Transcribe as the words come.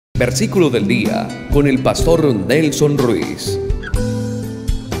Versículo del día con el pastor Nelson Ruiz.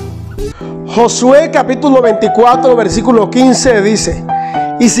 Josué capítulo 24 versículo 15 dice: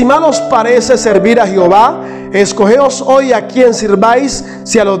 y si mal os parece servir a Jehová, escogeos hoy a quien sirváis,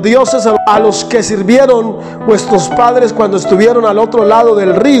 si a los dioses a los que sirvieron vuestros padres cuando estuvieron al otro lado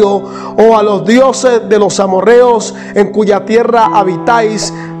del río, o a los dioses de los amorreos en cuya tierra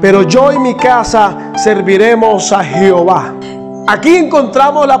habitáis, pero yo y mi casa serviremos a Jehová. Aquí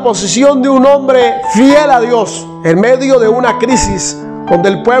encontramos la posición de un hombre fiel a Dios en medio de una crisis donde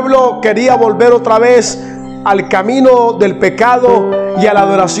el pueblo quería volver otra vez al camino del pecado y a la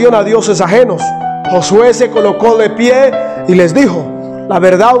adoración a dioses ajenos. Josué se colocó de pie y les dijo: la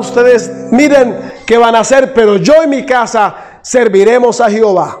verdad, ustedes miren qué van a hacer, pero yo y mi casa serviremos a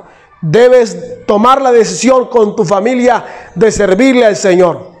Jehová. Debes tomar la decisión con tu familia de servirle al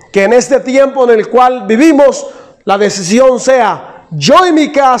Señor. Que en este tiempo en el cual vivimos, la decisión sea: yo y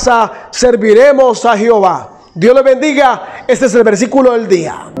mi casa serviremos a Jehová. Dios le bendiga. Este es el versículo del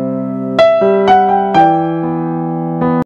día.